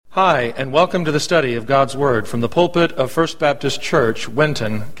Hi, and welcome to the study of God's Word from the pulpit of First Baptist Church,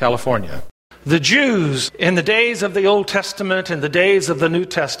 Winton, California. The Jews in the days of the Old Testament and the days of the New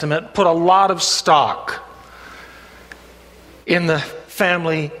Testament put a lot of stock in the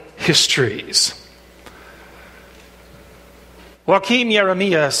family histories. Joachim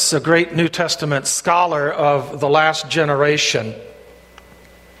Jeremias, a great New Testament scholar of the last generation,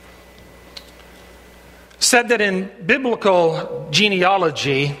 said that in biblical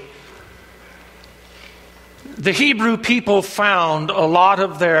genealogy, the Hebrew people found a lot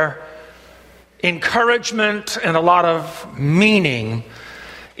of their encouragement and a lot of meaning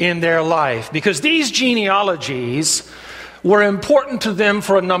in their life, because these genealogies were important to them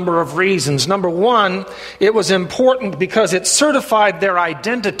for a number of reasons. Number one, it was important because it certified their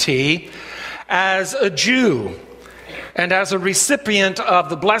identity as a Jew and as a recipient of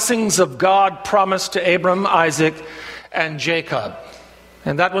the blessings of God promised to Abram, Isaac, and Jacob.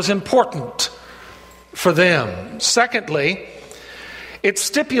 And that was important for them. Secondly, it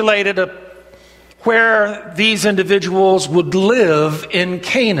stipulated where these individuals would live in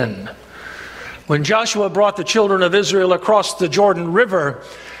Canaan. When Joshua brought the children of Israel across the Jordan River,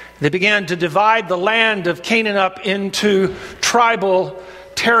 they began to divide the land of Canaan up into tribal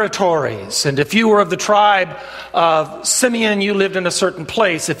territories. And if you were of the tribe of Simeon, you lived in a certain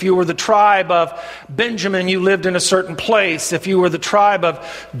place. If you were the tribe of Benjamin, you lived in a certain place. If you were the tribe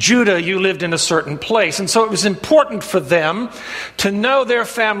of Judah, you lived in a certain place. And so it was important for them to know their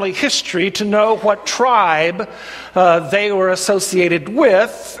family history, to know what tribe they were associated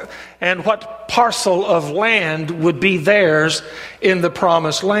with, and what parcel of land would be theirs in the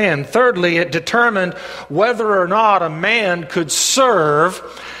promised land. Thirdly, it determined whether or not a man could serve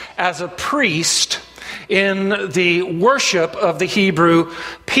as a priest in the worship of the Hebrew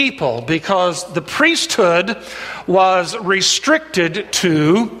people, because the priesthood was restricted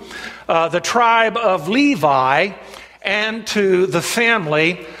to the tribe of Levi and to the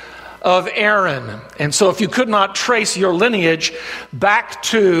family of Aaron. And so if you could not trace your lineage back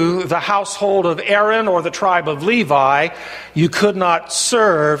to the household of Aaron or the tribe of Levi, you could not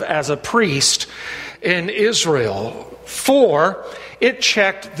serve as a priest in Israel. 4, it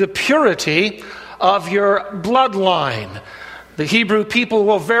checked the purity of your bloodline. The Hebrew people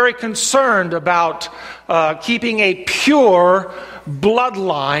were very concerned about keeping a pure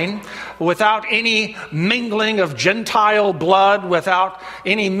bloodline without any mingling of Gentile blood, without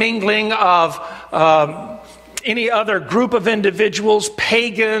any mingling of any other group of individuals,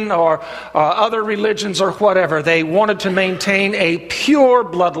 pagan or other religions or whatever. They wanted to maintain a pure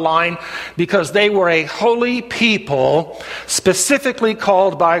bloodline because they were a holy people, specifically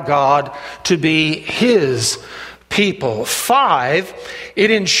called by God to be His people. 5,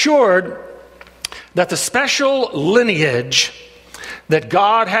 it ensured that the special lineage that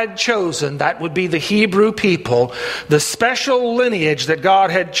God had chosen, that would be the Hebrew people, the special lineage that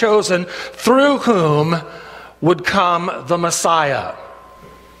God had chosen through whom would come the Messiah.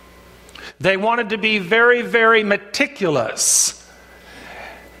 They wanted to be very, very meticulous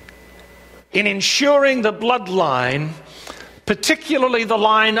in ensuring the bloodline, particularly the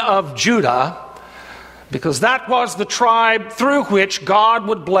line of Judah, because that was the tribe through which God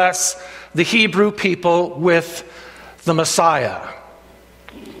would bless the Hebrew people with the Messiah.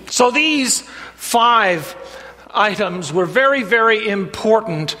 So these 5 items were very, very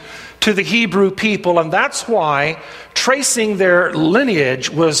important to the Hebrew people, and that's why tracing their lineage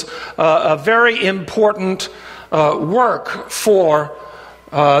was a very important work for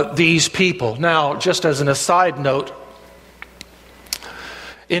these people. Now, just as an aside note,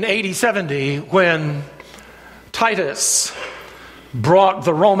 in AD 70, when Titus brought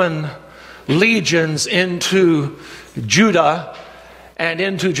the Roman legions into Judah and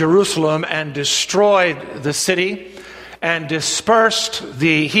into Jerusalem and destroyed the city and dispersed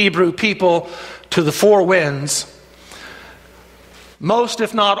the Hebrew people to the 4 winds, most,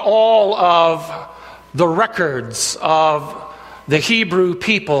 if not all, of the records of the Hebrew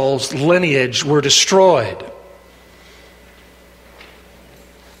people's lineage were destroyed.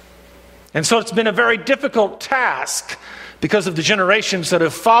 And so it's been a very difficult task because of the generations that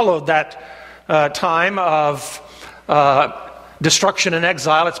have followed that time of destruction and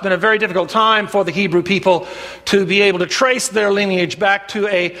exile. It's been a very difficult time for the Hebrew people to be able to trace their lineage back to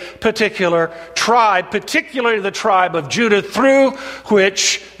a particular tribe, particularly the tribe of Judah, through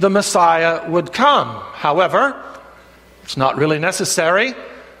which the Messiah would come. However, it's not really necessary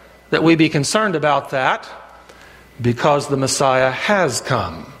that we be concerned about that, because the Messiah has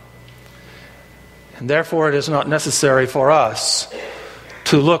come. And therefore it is not necessary for us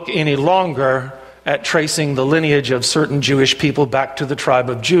to look any longer at tracing the lineage of certain Jewish people back to the tribe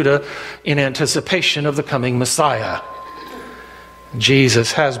of Judah in anticipation of the coming Messiah.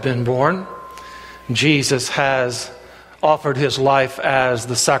 Jesus has been born. Jesus has offered his life as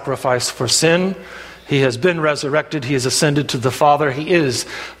the sacrifice for sin. He has been resurrected. He has ascended to the Father. He is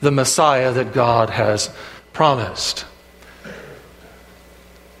the Messiah that God has promised.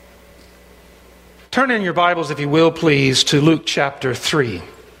 Turn in your Bibles, if you will, please, to Luke chapter 3.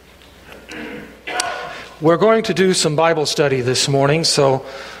 We're going to do some Bible study this morning, so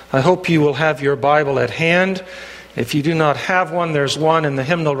I hope you will have your Bible at hand. If you do not have one, there's one in the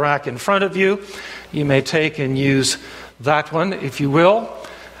hymnal rack in front of you. You may take and use that one, if you will.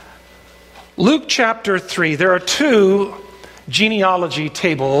 Luke chapter 3, there are two genealogy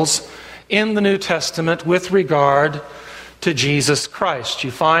tables in the New Testament with regard to Jesus Christ.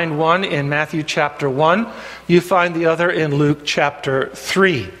 You find one in Matthew chapter 1. You find the other in Luke chapter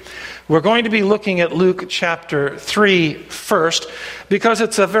 3. We're going to be looking at Luke chapter 3 first because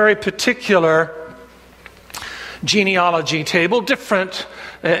it's a very particular genealogy table, different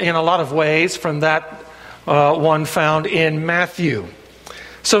in a lot of ways from that one found in Matthew.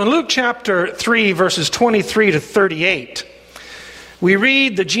 So in Luke chapter 3, verses 23 to 38, we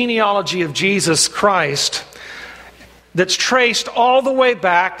read the genealogy of Jesus Christ that's traced all the way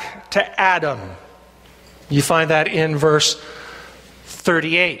back to Adam. You find that in verse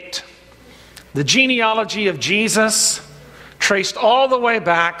 38. The genealogy of Jesus traced all the way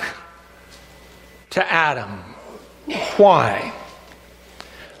back to Adam. Why?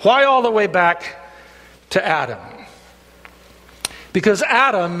 Why all the way back to Adam? Because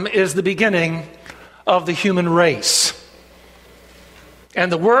Adam is the beginning of the human race. And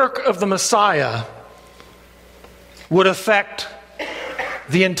the work of the Messiah would affect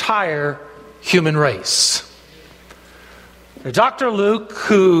the entire human race. Dr. Luke,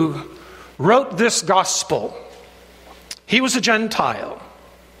 who wrote this gospel, he was a Gentile.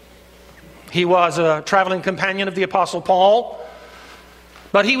 He was a traveling companion of the Apostle Paul,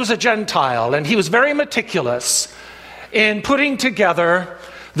 but he was a Gentile, and he was very meticulous in putting together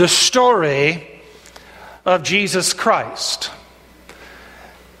the story of Jesus Christ.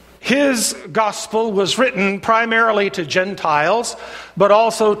 His gospel was written primarily to Gentiles, but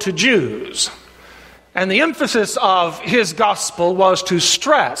also to Jews. And the emphasis of his gospel was to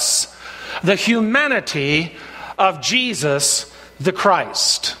stress the humanity of Jesus the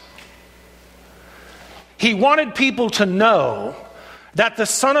Christ. He wanted people to know that the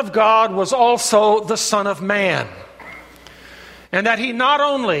Son of God was also the Son of Man, and that he not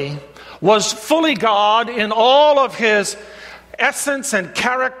only was fully God in all of his essence and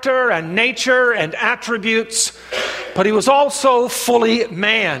character and nature and attributes, but he was also fully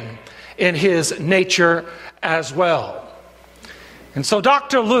man in his nature as well. And so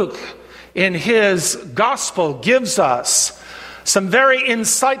Dr. Luke, in his gospel, gives us some very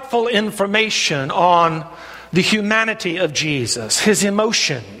insightful information on the humanity of Jesus, his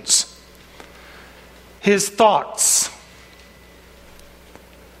emotions, his thoughts,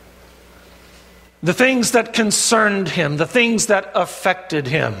 the things that concerned him, the things that affected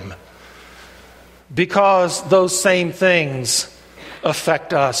him, because those same things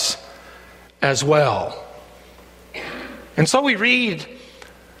affect us as well. And so we read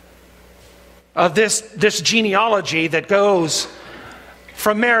of this genealogy that goes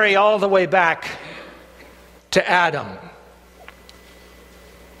from Mary all the way back to Adam.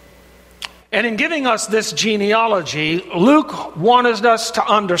 And in giving us this genealogy, Luke wanted us to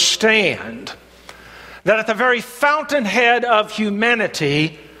understand that at the very fountainhead of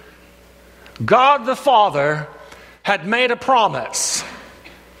humanity, God the Father had made a promise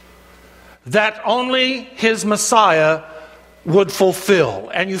that only his Messiah would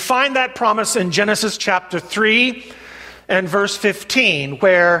fulfill. And you find that promise in Genesis chapter 3 and verse 15,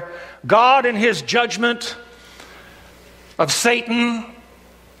 where God in his judgment of Satan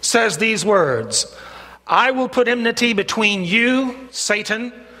says these words, "I will put enmity between you,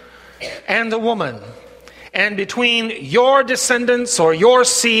 Satan, and the woman, and between your descendants," or your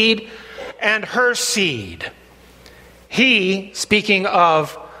seed, "and her seed. He," speaking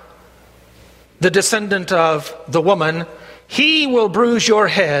of the descendant of the woman, "he will bruise your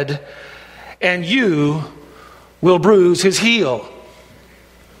head, and you will bruise his heel."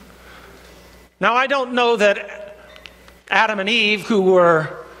 Now, I don't know that Adam and Eve, who were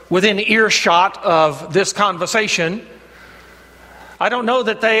within earshot of this conversation, I don't know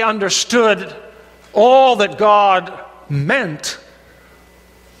that they understood all that God meant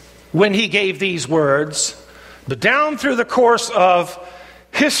when he gave these words. But down through the course of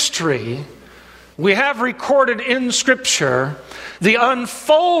history, we have recorded in Scripture the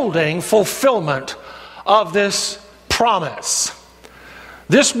unfolding fulfillment of this promise.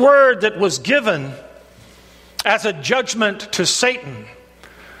 This word that was given as a judgment to Satan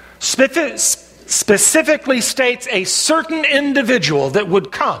specifically states a certain individual that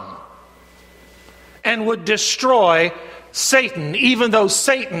would come and would destroy Satan, even though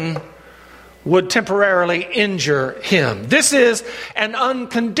Satan would temporarily injure him. This is an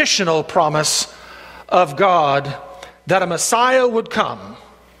unconditional promise of God that a Messiah would come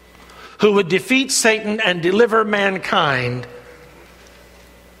who would defeat Satan and deliver mankind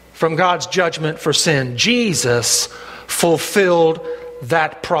from God's judgment for sin. Jesus fulfilled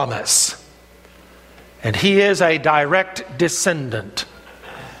that promise. And he is a direct descendant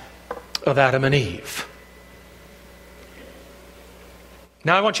of Adam and Eve.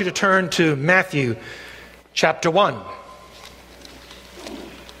 Now I want you to turn to Matthew chapter 1.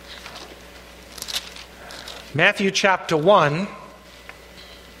 Matthew chapter 1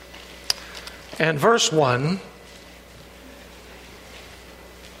 and verse 1.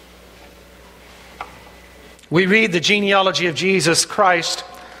 We read the genealogy of Jesus Christ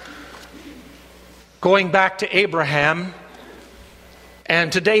going back to Abraham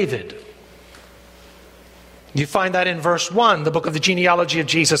and to David. You find that in verse 1, the book of the genealogy of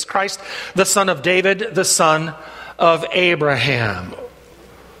Jesus Christ, the son of David, the son of Abraham.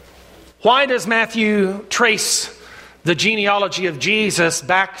 Why does Matthew trace the genealogy of Jesus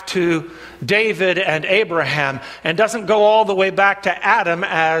back to David and Abraham and doesn't go all the way back to Adam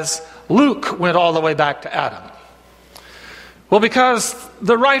as Luke went all the way back to Adam? Well, because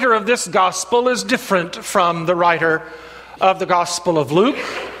the writer of this gospel is different from the writer of the Gospel of Luke.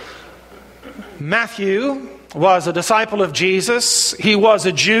 Matthew was a disciple of Jesus. He was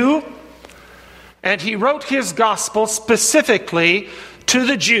a Jew. And he wrote his gospel specifically to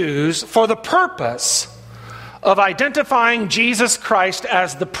the Jews for the purpose of identifying Jesus Christ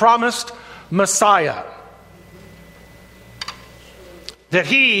as the promised Messiah. That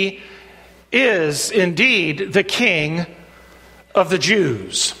he is indeed the King of the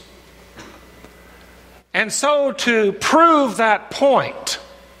Jews. And so to prove that point,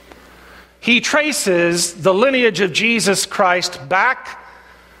 he traces the lineage of Jesus Christ back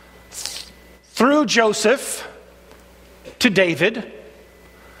through Joseph to David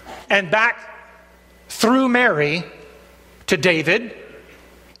and back through Mary to David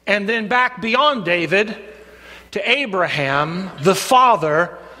and then back beyond David to Abraham, the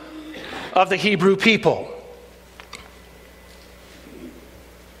father of the Hebrew people.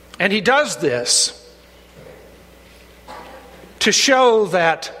 And he does this to show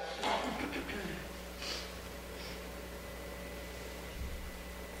that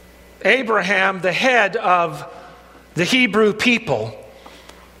Abraham, the head of the Hebrew people,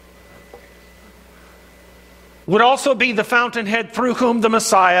 would also be the fountainhead through whom the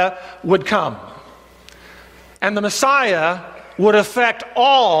Messiah would come. And the Messiah would affect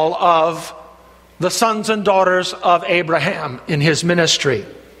all of the sons and daughters of Abraham in his ministry.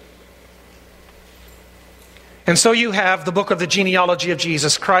 And so you have the book of the genealogy of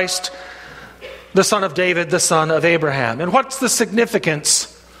Jesus Christ, the son of David, the son of Abraham. And what's the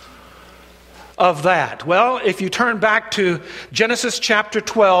significance of that? Well, if you turn back to Genesis chapter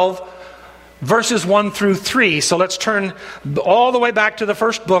 12, verses 1 through 3. So let's turn all the way back to the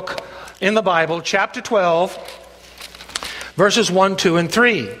first book in the Bible, chapter 12, verses 1, 2, and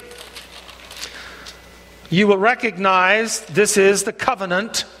 3. You will recognize this is the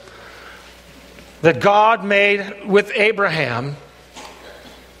covenant that God made with Abraham,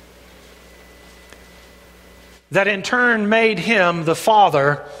 that in turn made him the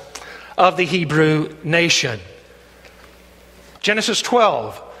father of the Hebrew nation. Genesis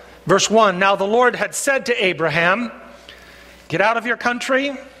 12, verse 1. Now the Lord had said to Abraham, "Get out of your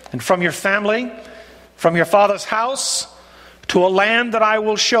country and from your family, from your father's house, to a land that I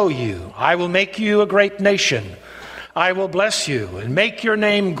will show you. I will make you a great nation. I will bless you and make your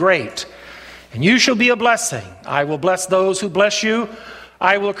name great, and you shall be a blessing. I will bless those who bless you.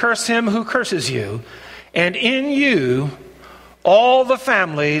 I will curse him who curses you. And in you all the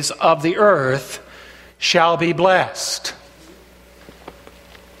families of the earth shall be blessed."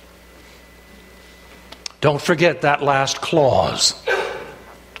 Don't forget that last clause.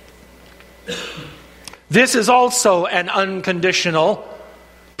 This is also an unconditional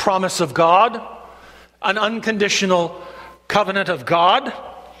promise of God, an unconditional covenant of God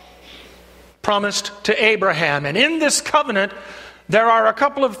promised to Abraham. And in this covenant, there are a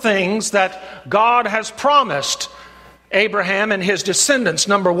couple of things that God has promised Abraham and his descendants.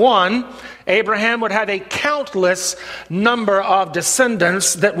 Number one, Abraham would have a countless number of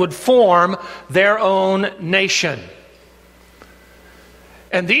descendants that would form their own nation.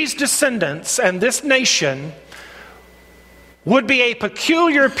 And these descendants and this nation would be a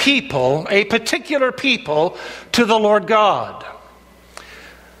peculiar people, a particular people to the Lord God.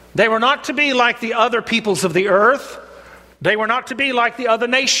 They were not to be like the other peoples of the earth. They were not to be like the other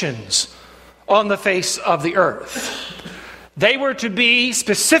nations on the face of the earth. They were to be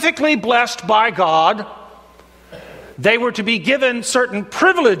specifically blessed by God. They were to be given certain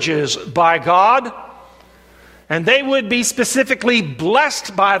privileges by God. And they would be specifically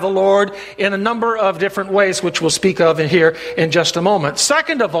blessed by the Lord in a number of different ways, which we'll speak of in here in just a moment.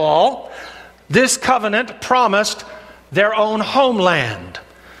 Second of all, this covenant promised their own homeland.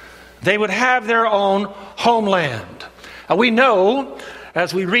 They would have their own homeland. We know,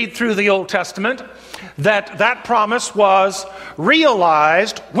 as we read through the Old Testament, that that promise was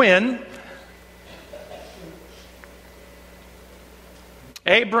realized when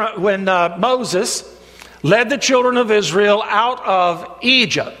Moses led the children of Israel out of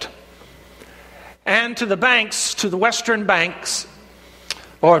Egypt and to the western banks,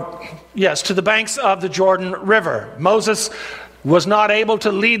 to the banks of the Jordan River. Moses was not able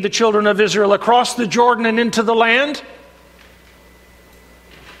to lead the children of Israel across the Jordan and into the land,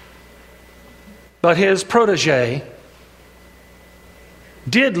 but his protege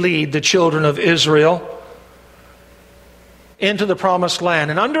did lead the children of Israel into the promised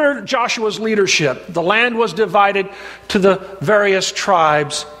land. And under Joshua's leadership, the land was divided to the various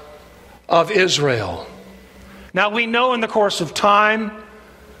tribes of Israel. Now we know in the course of time,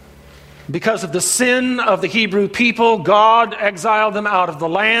 because of the sin of the Hebrew people, God exiled them out of the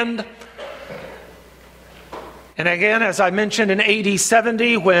land. And again, as I mentioned, in AD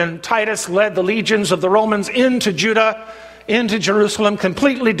 70, when Titus led the legions of the Romans into Judah, into Jerusalem,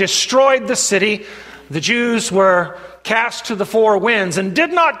 completely destroyed the city, the Jews were cast to the four winds and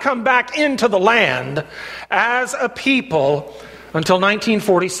did not come back into the land as a people until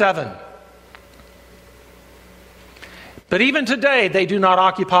 1947. But even today, they do not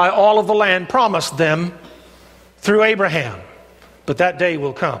occupy all of the land promised them through Abraham. But that day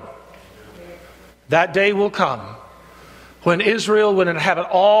will come. That day will come when Israel will inhabit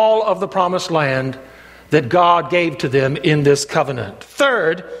all of the promised land that God gave to them in this covenant.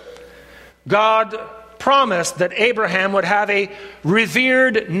 Third, God promised that Abraham would have a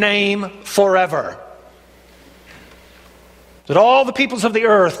revered name forever. That all the peoples of the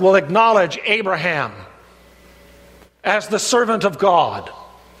earth will acknowledge Abraham as the servant of God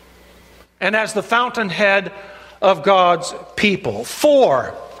and as the fountainhead of God's people.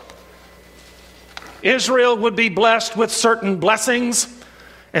 4, Israel would be blessed with certain blessings,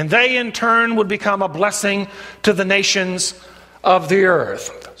 and they in turn would become a blessing to the nations of the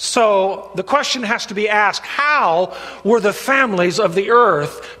earth. So the question has to be asked, how were the families of the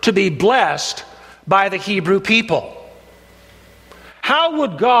earth to be blessed by the Hebrew people? How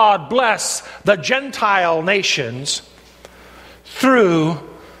would God bless the Gentile nations through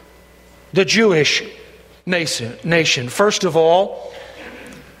the Jewish nation? First of all,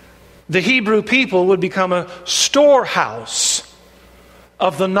 the Hebrew people would become a storehouse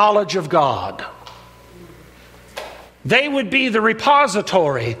of the knowledge of God. They would be the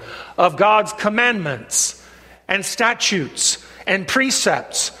repository of God's commandments and statutes and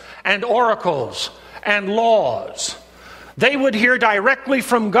precepts and oracles and laws. They would hear directly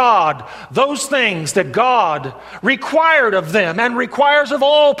from God those things that God required of them and requires of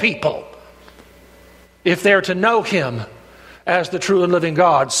all people if they're to know Him as the true and living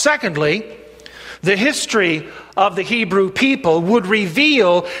God. Secondly, the history of the Hebrew people would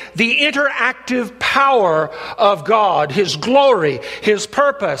reveal the interactive power of God, His glory, His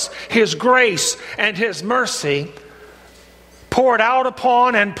purpose, His grace, and His mercy poured out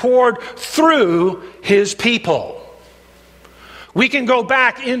upon and poured through His people. We can go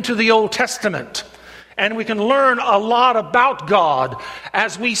back into the Old Testament and we can learn a lot about God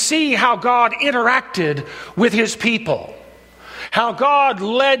as we see how God interacted with His people. How God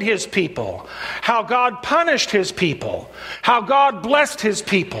led His people, how God punished His people, how God blessed His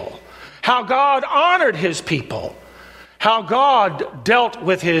people, how God honored His people, how God dealt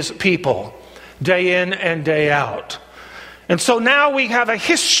with His people day in and day out. And so now we have a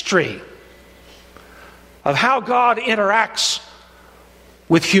history of how God interacts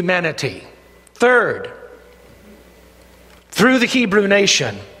with humanity. Third, through the Hebrew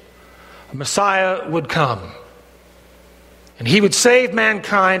nation, a Messiah would come. And He would save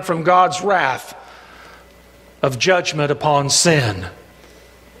mankind from God's wrath of judgment upon sin.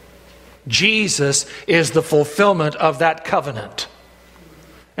 Jesus is the fulfillment of that covenant.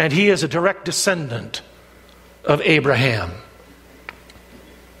 And he is a direct descendant of Abraham.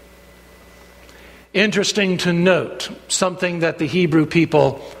 Interesting to note something that the Hebrew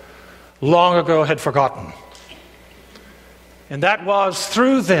people long ago had forgotten. And that was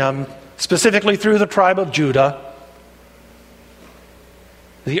through them, specifically through the tribe of Judah,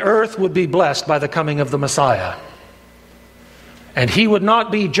 the earth would be blessed by the coming of the Messiah. And he would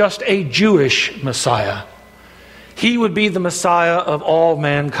not be just a Jewish Messiah. He would be the Messiah of all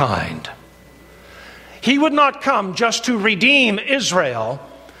mankind. He would not come just to redeem Israel.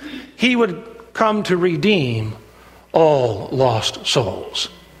 He would come to redeem all lost souls.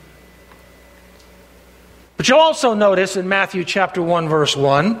 But you'll also notice in Matthew chapter 1, verse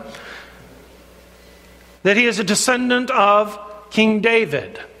 1, that he is a descendant of King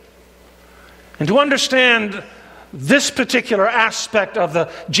David. And to understand this particular aspect of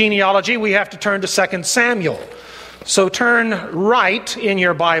the genealogy, we have to turn to 2 Samuel. So turn right in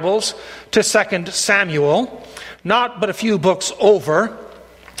your Bibles to 2 Samuel, not but a few books over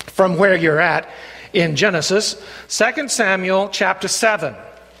from where you're at in Genesis. 2 Samuel chapter 7.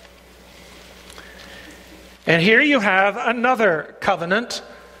 And here you have another covenant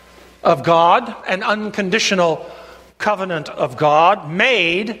of God, an unconditional covenant of God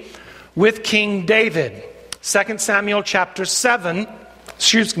made with King David. 2 Samuel chapter 7,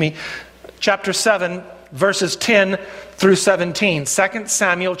 chapter 7, verses 10 through 17. 2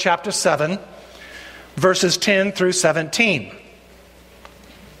 Samuel chapter 7, verses 10 through 17.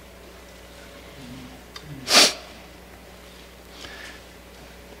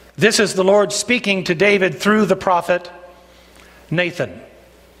 This is the Lord speaking to David through the prophet Nathan.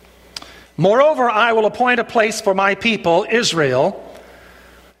 Moreover, I will appoint a place for my people, Israel,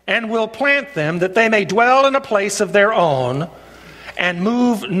 and will plant them that they may dwell in a place of their own and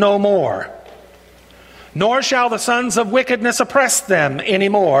move no more. Nor shall the sons of wickedness oppress them any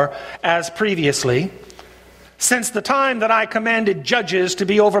more as previously, since the time that I commanded judges to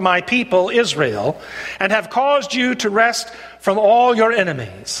be over my people, Israel, and have caused you to rest from all your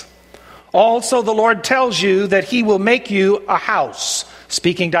enemies. Also the Lord tells you that he will make you a house,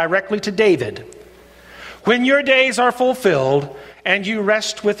 speaking directly to David. When your days are fulfilled and you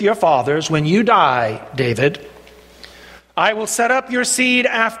rest with your fathers, when you die, David, I will set up your seed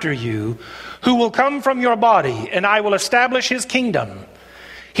after you, who will come from your body, and I will establish his kingdom.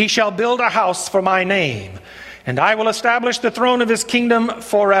 He shall build a house for my name, and I will establish the throne of his kingdom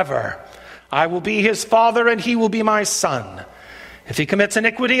forever. I will be his father, and he will be my son. If he commits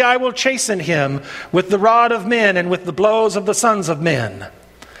iniquity, I will chasten him with the rod of men and with the blows of the sons of men.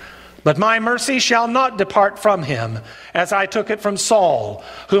 But my mercy shall not depart from him, as I took it from Saul,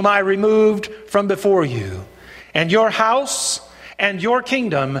 whom I removed from before you. And your house and your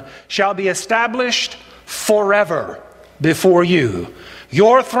kingdom shall be established forever before you.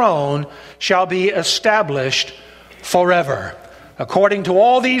 Your throne shall be established forever. According to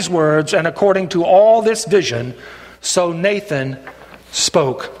all these words and according to all this vision, so Nathan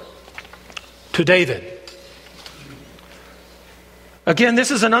spoke to David. Again,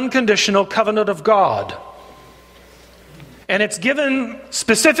 this is an unconditional covenant of God. And it's given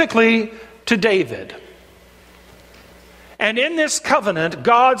specifically to David. And in this covenant,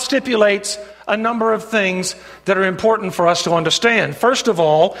 God stipulates a number of things that are important for us to understand. First of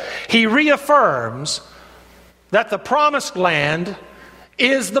all, he reaffirms that the promised land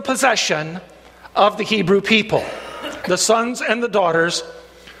is the possession of the Hebrew people, the sons and the daughters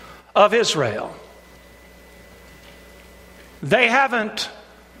of Israel. They haven't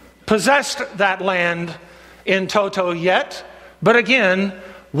possessed that land in toto yet, but again,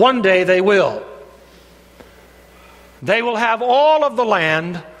 one day they will. They will have all of the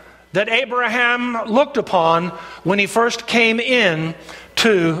land that Abraham looked upon when he first came in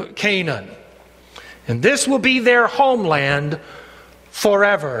to Canaan. And this will be their homeland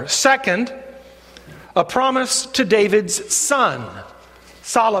forever. Second, a promise to David's son,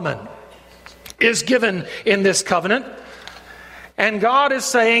 Solomon, is given in this covenant. And God is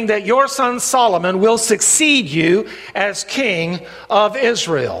saying that your son Solomon will succeed you as king of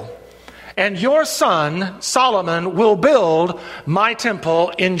Israel. And your son Solomon will build my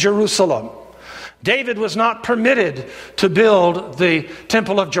temple in Jerusalem. David was not permitted to build the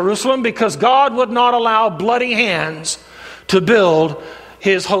temple of Jerusalem because God would not allow bloody hands to build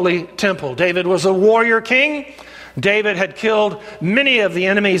his holy temple. David was a warrior king. David had killed many of the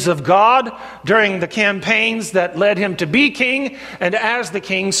enemies of God during the campaigns that led him to be king, and as the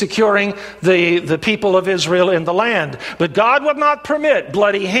king securing the people of Israel in the land. But God would not permit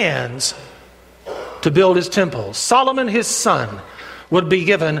bloody hands to build his temple. Solomon, his son, would be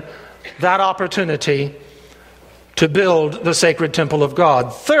given that opportunity to build the sacred temple of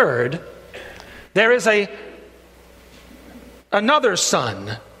God. Third, there is another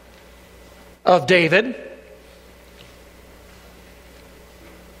son of David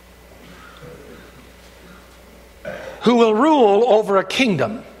who will rule over a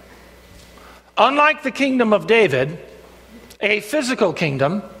kingdom. Unlike the kingdom of David, a physical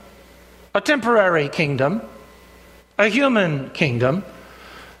kingdom, a temporary kingdom, a human kingdom,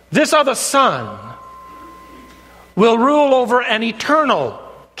 this other son will rule over an eternal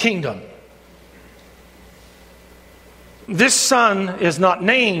kingdom. This son is not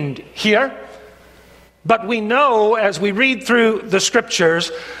named here, but we know as we read through the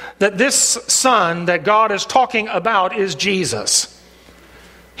scriptures that this son that God is talking about is Jesus.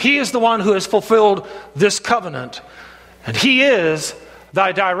 He is the one who has fulfilled this covenant, and he is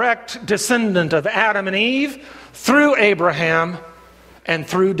the direct descendant of Adam and Eve through Abraham and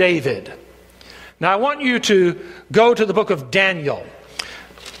through David. Now I want you to go to the book of Daniel.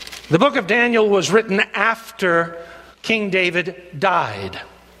 The book of Daniel was written after King David died.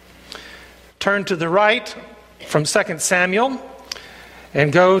 Turn to the right from 2 Samuel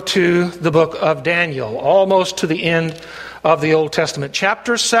and go to the book of Daniel, almost to the end of the Old Testament.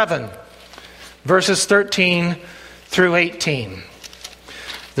 Chapter 7, verses 13 through 18.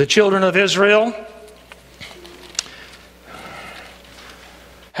 The children of Israel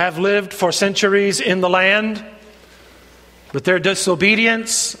have lived for centuries in the land, but their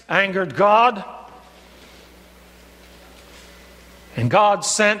disobedience angered God. And God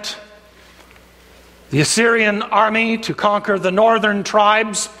sent the Assyrian army to conquer the northern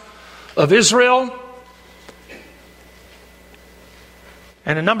tribes of Israel.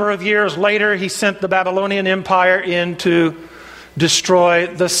 And a number of years later, he sent the Babylonian Empire in to destroy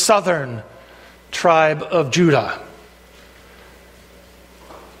the southern tribe of Judah.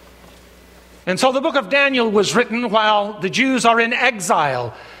 And so the book of Daniel was written while the Jews are in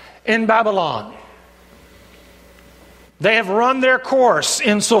exile in Babylon. They have run their course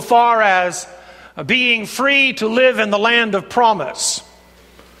insofar as being free to live in the land of promise,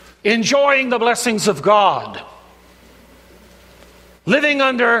 enjoying the blessings of God, living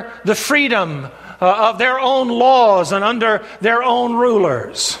under the freedom of their own laws and under their own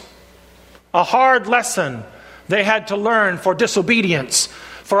rulers. A hard lesson they had to learn for disobedience,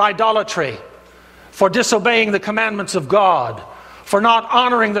 for idolatry, for disobeying the commandments of God, for not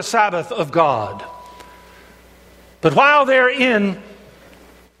honoring the Sabbath of God. But while they're in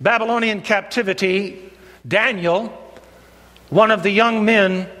Babylonian captivity, Daniel, one of the young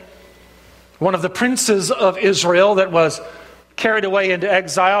men, one of the princes of Israel that was carried away into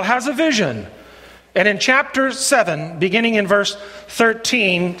exile, has a vision. And in chapter 7, beginning in verse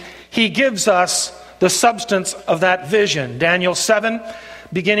 13, he gives us the substance of that vision. Daniel 7,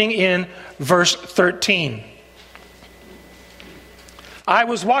 beginning in verse 13. I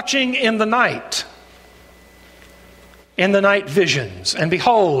was watching in the night visions, and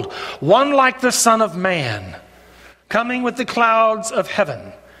behold, one like the Son of Man, coming with the clouds of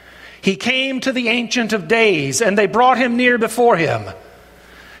heaven. He came to the Ancient of Days, and they brought him near before him.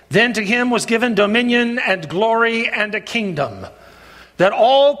 Then to him was given dominion and glory and a kingdom, that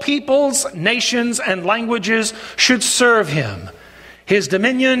all peoples, nations, and languages should serve him. His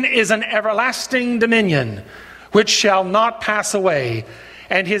dominion is an everlasting dominion, which shall not pass away,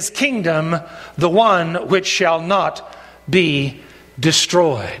 and his kingdom the one which shall not be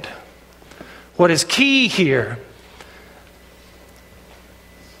destroyed. What is key here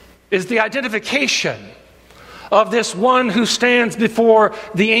is the identification of this one who stands before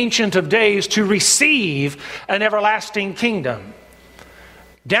the Ancient of Days to receive an everlasting kingdom.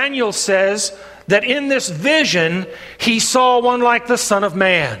 Daniel says that in this vision he saw one like the Son of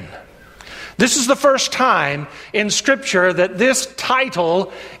Man. This is the first time in Scripture that this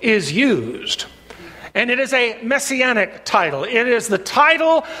title is used. And it is a messianic title. It is the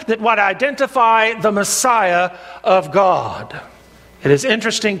title that would identify the Messiah of God. It is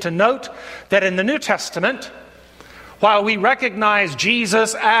interesting to note that in the New Testament, while we recognize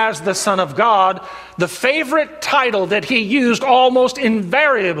Jesus as the Son of God, the favorite title that he used almost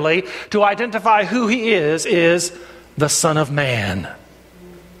invariably to identify who he is the Son of Man.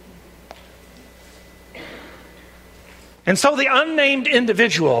 And so the unnamed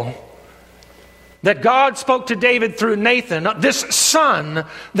individual that God spoke to David through Nathan, this son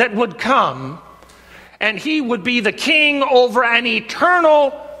that would come, and he would be the king over an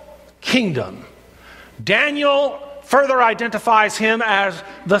eternal kingdom. Daniel further identifies him as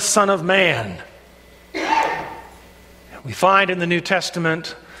the Son of Man. We find in the New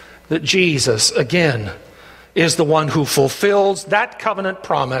Testament that Jesus, again, is the one who fulfills that covenant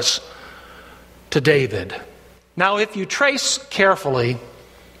promise to David. Now, if you trace carefully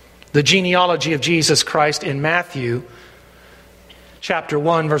the genealogy of Jesus Christ in Matthew chapter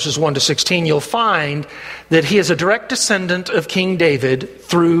 1, verses 1 to 16, you'll find that he is a direct descendant of King David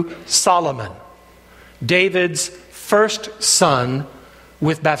through Solomon, David's first son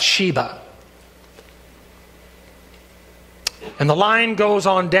with Bathsheba. And the line goes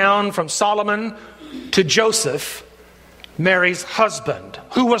on down from Solomon to Joseph, Mary's husband,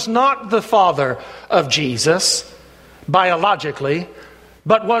 who was not the father of Jesus biologically,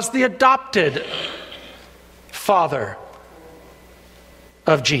 but was the adopted father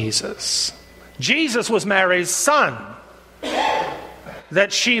of Jesus. Jesus was Mary's son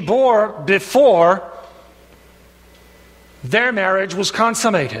that she bore before their marriage was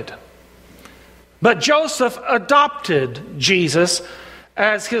consummated. But Joseph adopted Jesus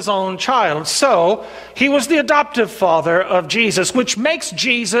as his own child. So he was the adoptive father of Jesus, which makes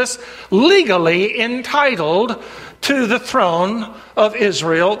Jesus legally entitled to the throne of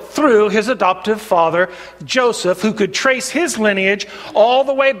Israel through his adoptive father, Joseph, who could trace his lineage all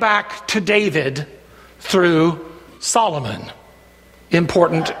the way back to David through Solomon.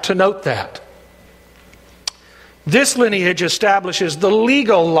 Important to note that. This lineage establishes the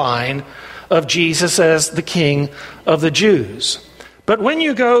legal line of Jesus as the King of the Jews. But when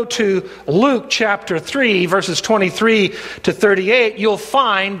you go to Luke chapter 3, verses 23 to 38, you'll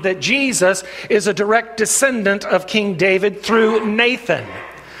find that Jesus is a direct descendant of King David through Nathan.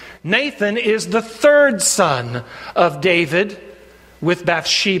 Nathan is the third son of David with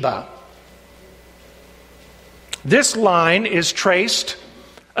Bathsheba. This line is traced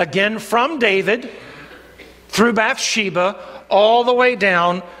again from David through Bathsheba all the way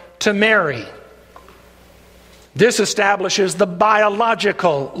down to Mary. This establishes the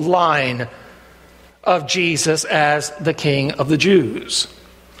biological line of Jesus as the King of the Jews.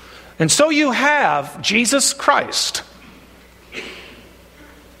 And so you have Jesus Christ,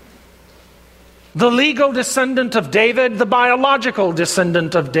 the legal descendant of David, the biological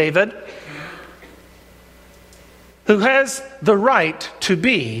descendant of David, who has the right to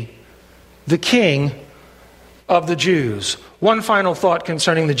be the King of the Jews. One final thought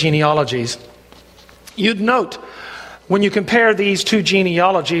concerning the genealogies. You'd note when you compare these two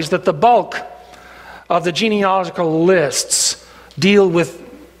genealogies that the bulk of the genealogical lists deal with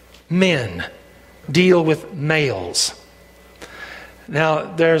men, deal with males.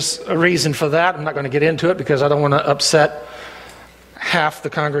 Now, there's a reason for that. I'm not going to get into it because I don't want to upset half the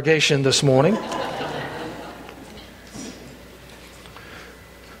congregation this morning.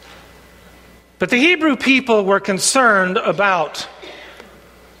 But the Hebrew people were concerned about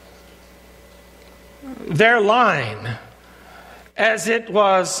their line as it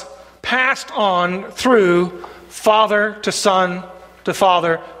was passed on through father to son to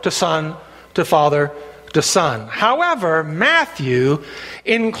father to son to father to son. However, Matthew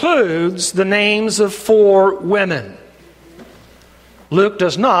includes the names of 4 women. Luke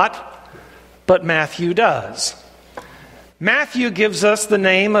does not, but Matthew does. Matthew gives us the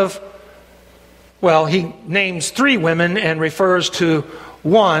name of, well, he names 3 women and refers to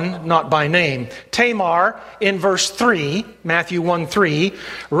one, not by name. Tamar in verse 3, Matthew 1:3,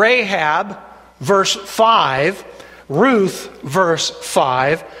 Rahab, verse 5, Ruth, verse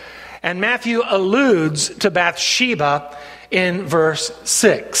 5, and Matthew alludes to Bathsheba in verse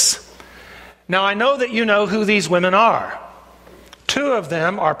 6. Now, I know that you know who these women are. 2 of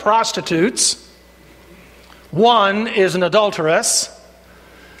them are prostitutes. One is an adulteress,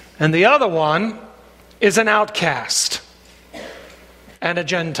 and the other one is an outcast and a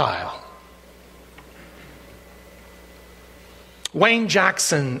Gentile. Wayne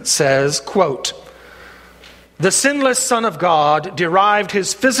Jackson says, quote, "The sinless Son of God derived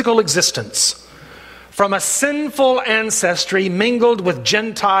his physical existence from a sinful ancestry mingled with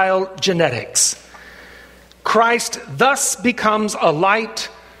Gentile genetics. Christ thus becomes a light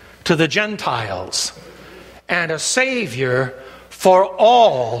to the Gentiles and a Savior for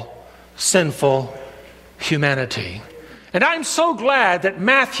all sinful humanity." And I'm so glad that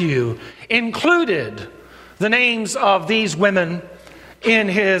Matthew included the names of these women in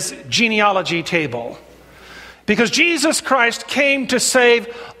his genealogy table. Because Jesus Christ came to save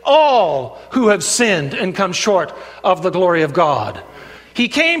all who have sinned and come short of the glory of God. He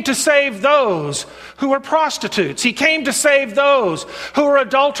came to save those who were prostitutes. He came to save those who were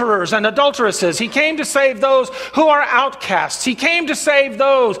adulterers and adulteresses. He came to save those who are outcasts. He came to save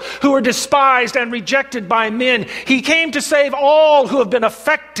those who are despised and rejected by men. He came to save all who have been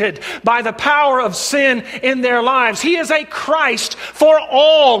affected by the power of sin in their lives. He is a Christ for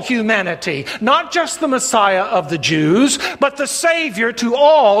all humanity, not just the Messiah of the Jews, but the Savior to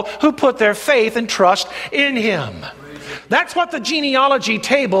all who put their faith and trust in Him. That's what the genealogy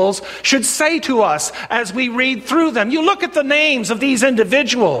tables should say to us as we read through them. You look at the names of these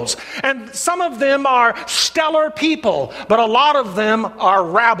individuals, and some of them are stellar people, but a lot of them are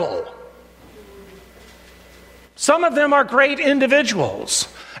rabble. Some of them are great individuals.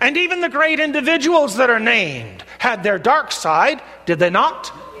 And even the great individuals that are named had their dark side, did they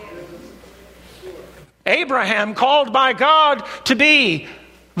not? Abraham, called by God to be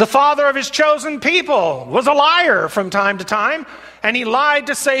the father of his chosen people, was a liar from time to time, and he lied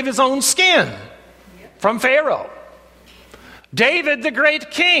to save his own skin from Pharaoh. David, the great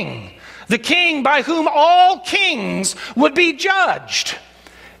king, the king by whom all kings would be judged.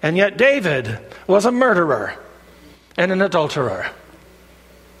 And yet David was a murderer and an adulterer.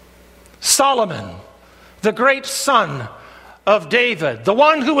 Solomon, the great son of David, the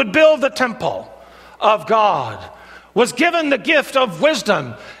one who would build the temple of God, was given the gift of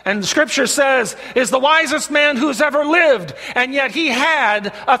wisdom, and the scripture says is the wisest man who's ever lived, and yet he had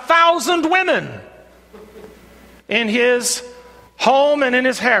 1,000 women in his home and in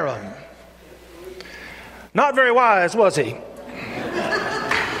his harem. Not very wise, was he?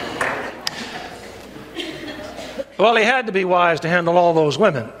 Well, he had to be wise to handle all those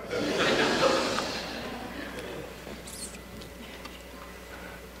women.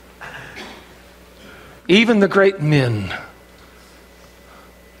 Even the great men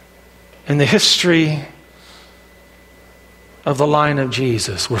in the history of the line of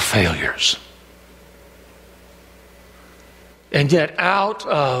Jesus were failures. And yet out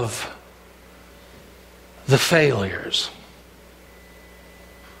of the failures,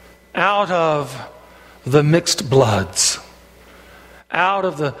 out of the mixed bloods, out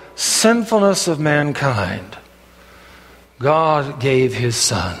of the sinfulness of mankind, God gave His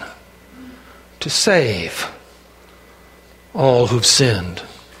Son to save all who've sinned.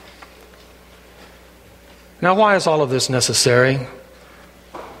 Now, why is all of this necessary?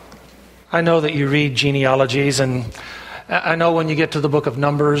 I know that you read genealogies, and I know when you get to the book of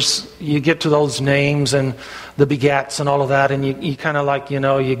Numbers, you get to those names and the begats and all of that, and you kind of like,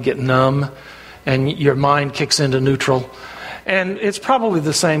 you get numb, and your mind kicks into neutral. And it's probably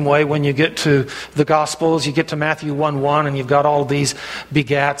the same way when you get to the Gospels. You get to Matthew 1:1, and you've got all these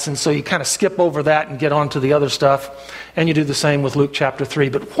begats, and so you kind of skip over that and get on to the other stuff. And you do the same with Luke chapter 3.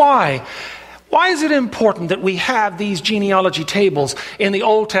 But why? Why is it important that we have these genealogy tables in the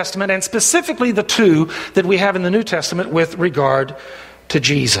Old Testament, and specifically the two that we have in the New Testament with regard to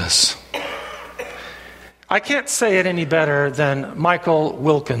Jesus? I can't say it any better than Michael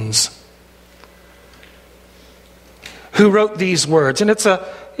Wilkins, who wrote these words. And it's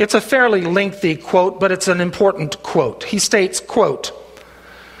a fairly lengthy quote, but it's an important quote. He states, quote,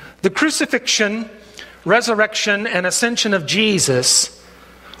 "The crucifixion, resurrection, and ascension of Jesus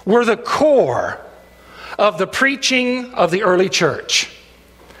were the core of the preaching of the early church.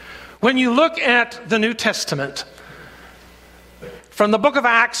 When you look at the New Testament, from the book of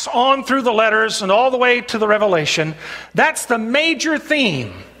Acts on through the letters and all the way to the Revelation, that's the major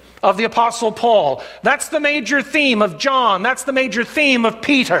theme of the Apostle Paul. That's the major theme of John. That's the major theme of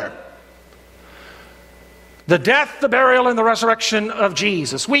Peter. The death, the burial, and the resurrection of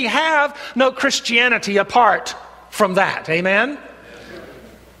Jesus. We have no Christianity apart from that. Amen?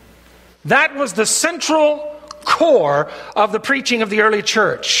 That was the central core of the preaching of the early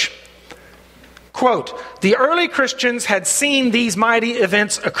church. Quote, "The early Christians had seen these mighty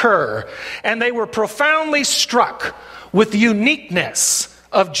events occur, and they were profoundly struck with the uniqueness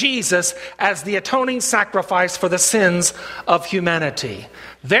of Jesus as the atoning sacrifice for the sins of humanity.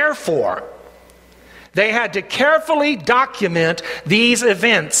 Therefore, they had to carefully document these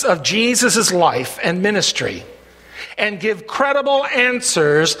events of Jesus' life and ministry and give credible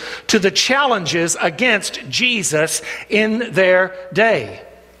answers to the challenges against Jesus in their day."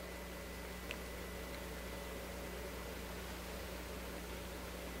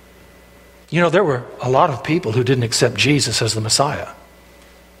 There were a lot of people who didn't accept Jesus as the Messiah.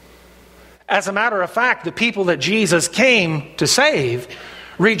 As a matter of fact, the people that Jesus came to save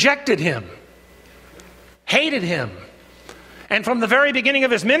rejected Him, hated Him, and from the very beginning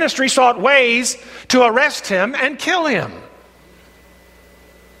of His ministry sought ways to arrest Him and kill Him.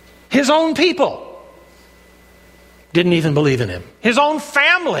 His own people. didn't even believe in him. His own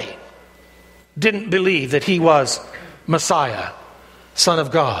family didn't believe that he was Messiah, Son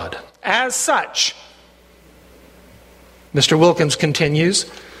of God. As such, Mr. Wilkins continues,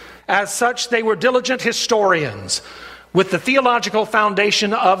 as such, they were diligent historians with the theological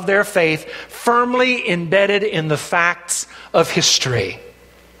foundation of their faith firmly embedded in the facts of history.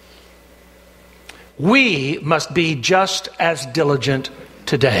 We must be just as diligent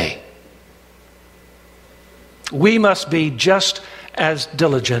today. We must be just as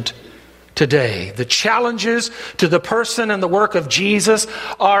diligent today. The challenges to the person and the work of Jesus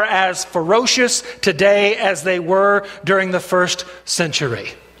are as ferocious today as they were during the first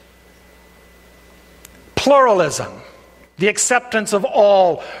century. Pluralism, the acceptance of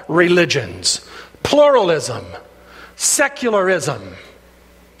all religions. Pluralism, secularism,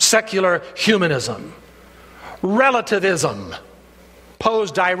 secular humanism, relativism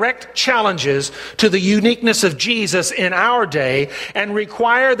pose direct challenges to the uniqueness of Jesus in our day and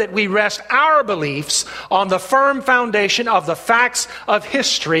require that we rest our beliefs on the firm foundation of the facts of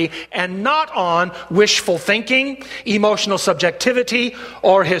history and not on wishful thinking, emotional subjectivity,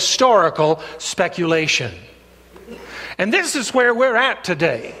 or historical speculation. And this is where we're at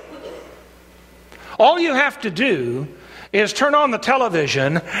today. All you have to do is turn on the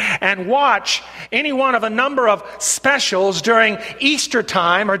television and watch any one of a number of specials during Easter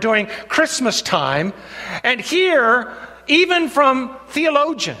time or during Christmas time and hear, even from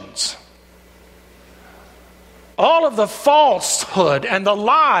theologians, all of the falsehood and the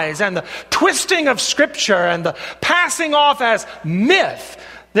lies and the twisting of Scripture and the passing off as myth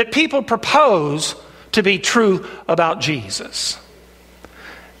that people propose to be true about Jesus.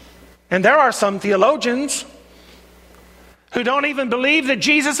 And there are some theologians who don't even believe that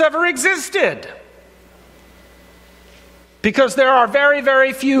Jesus ever existed, because there are very,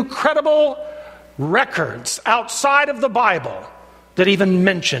 very few credible records outside of the Bible that even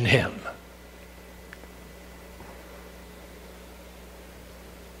mention him.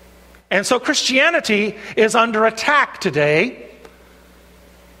 And so Christianity is under attack today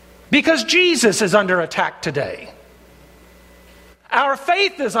because Jesus is under attack today. Our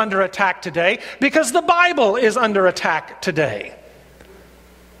faith is under attack today because the Bible is under attack today.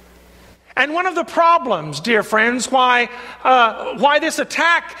 And one of the problems, dear friends, why this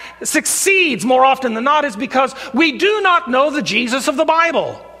attack succeeds more often than not is because we do not know the Jesus of the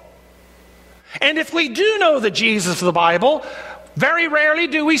Bible. And if we do know the Jesus of the Bible, very rarely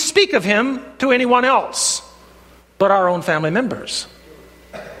do we speak of him to anyone else but our own family members.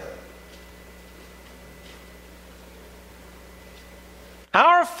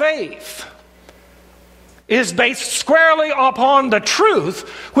 Our faith is based squarely upon the truth,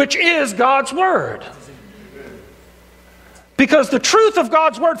 which is God's Word. Because the truth of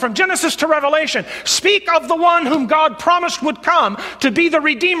God's Word from Genesis to Revelation speak of the one whom God promised would come to be the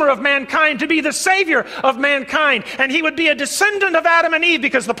Redeemer of mankind, to be the Savior of mankind. And he would be a descendant of Adam and Eve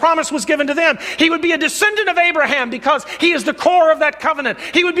because the promise was given to them. He would be a descendant of Abraham because he is the core of that covenant.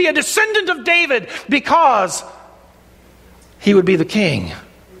 He would be a descendant of David because he would be the king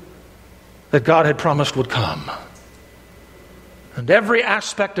that God had promised would come. And every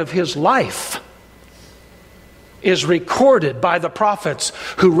aspect of his life is recorded by the prophets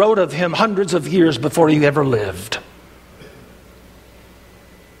who wrote of him hundreds of years before he ever lived.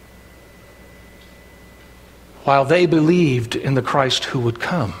 While they believed in the Christ who would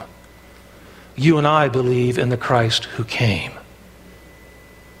come, you and I believe in the Christ who came.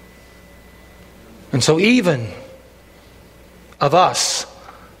 And so even of us,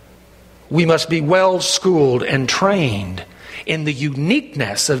 we must be well schooled and trained in the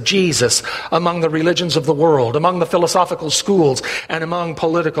uniqueness of Jesus among the religions of the world, among the philosophical schools, and among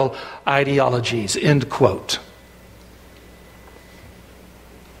political ideologies. End quote.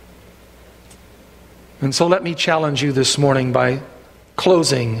 And so let me challenge you this morning by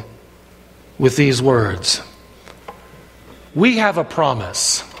closing with these words. We have a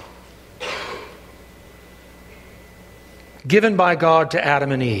promise given by God to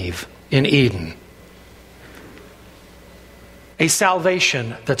Adam and Eve in Eden. A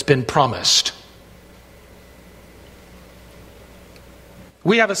salvation that's been promised.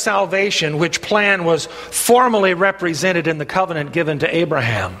 We have a salvation which plan was formally represented in the covenant given to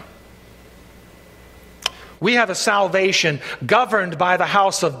Abraham. We have a salvation governed by the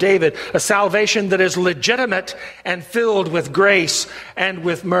house of David, a salvation that is legitimate and filled with grace and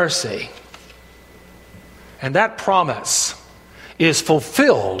with mercy. And that promise is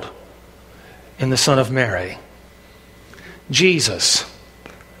fulfilled in the Son of Mary, Jesus,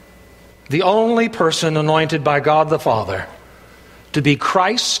 the only person anointed by God the Father to be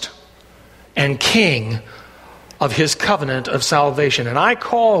Christ and King of his covenant of salvation. And I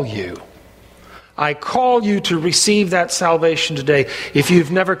call you to receive that salvation today. If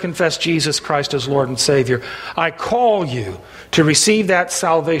you've never confessed Jesus Christ as Lord and Savior, I call you to receive that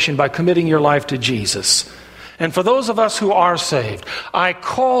salvation by committing your life to Jesus. And for those of us who are saved, I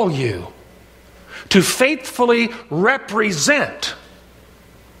call you to faithfully represent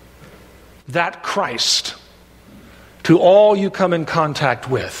that Christ to all you come in contact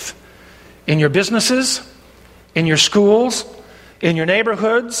with, in your businesses, in your schools, in your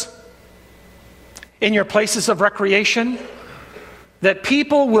neighborhoods, in your places of recreation, that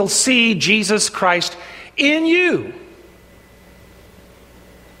people will see Jesus Christ in you,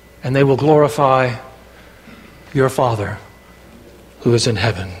 and they will glorify your Father who is in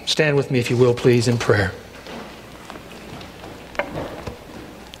heaven. Stand with me, if you will, please, in prayer.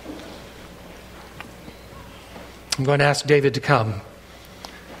 I'm going to ask David to come.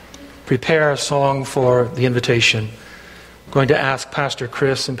 Prepare a song for the invitation. I'm going to ask Pastor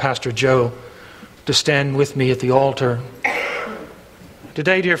Chris and Pastor Joe to stand with me at the altar.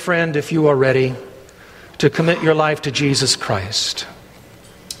 Today, dear friend, if you are ready to commit your life to Jesus Christ,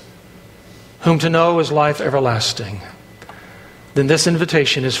 whom to know is life everlasting, then this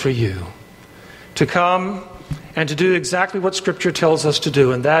invitation is for you to come and to do exactly what Scripture tells us to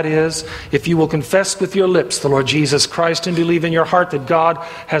do, and that is, if you will confess with your lips the Lord Jesus Christ and believe in your heart that God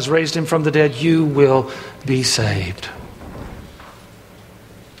has raised him from the dead, you will be saved.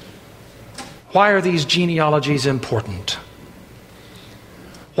 Why are these genealogies important?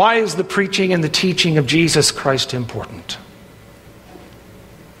 Why is the preaching and the teaching of Jesus Christ important?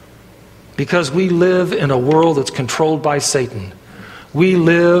 Because we live in a world that's controlled by Satan. We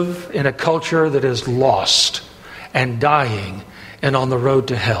live in a culture that is lost and dying and on the road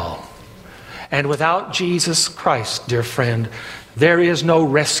to hell. And without Jesus Christ, dear friend, there is no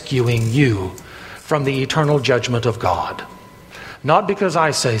rescuing you from the eternal judgment of God. Not because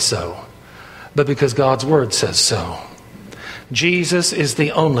I say so, but because God's Word says so. Jesus is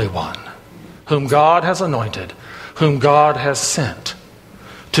the only one whom God has anointed, whom God has sent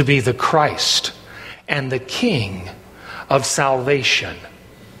to be the Christ and the King of salvation.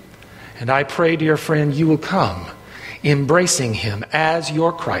 And I pray, dear friend, you will come embracing him as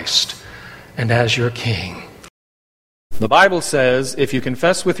your Christ and as your King. The Bible says, if you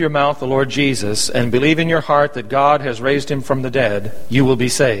confess with your mouth the Lord Jesus and believe in your heart that God has raised him from the dead, you will be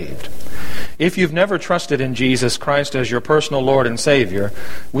saved. If you've never trusted in Jesus Christ as your personal Lord and Savior,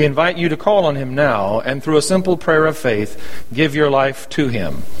 we invite you to call on him now and through a simple prayer of faith, give your life to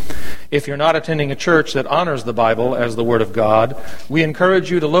him. If you're not attending a church that honors the Bible as the Word of God, we encourage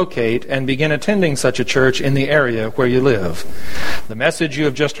you to locate and begin attending such a church in the area where you live. The message you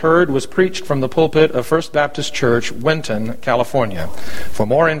have just heard was preached from the pulpit of First Baptist Church, Winton, California. For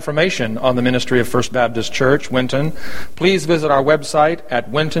more information on the ministry of First Baptist Church, Winton, please visit our website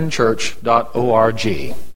at wintonchurch.org.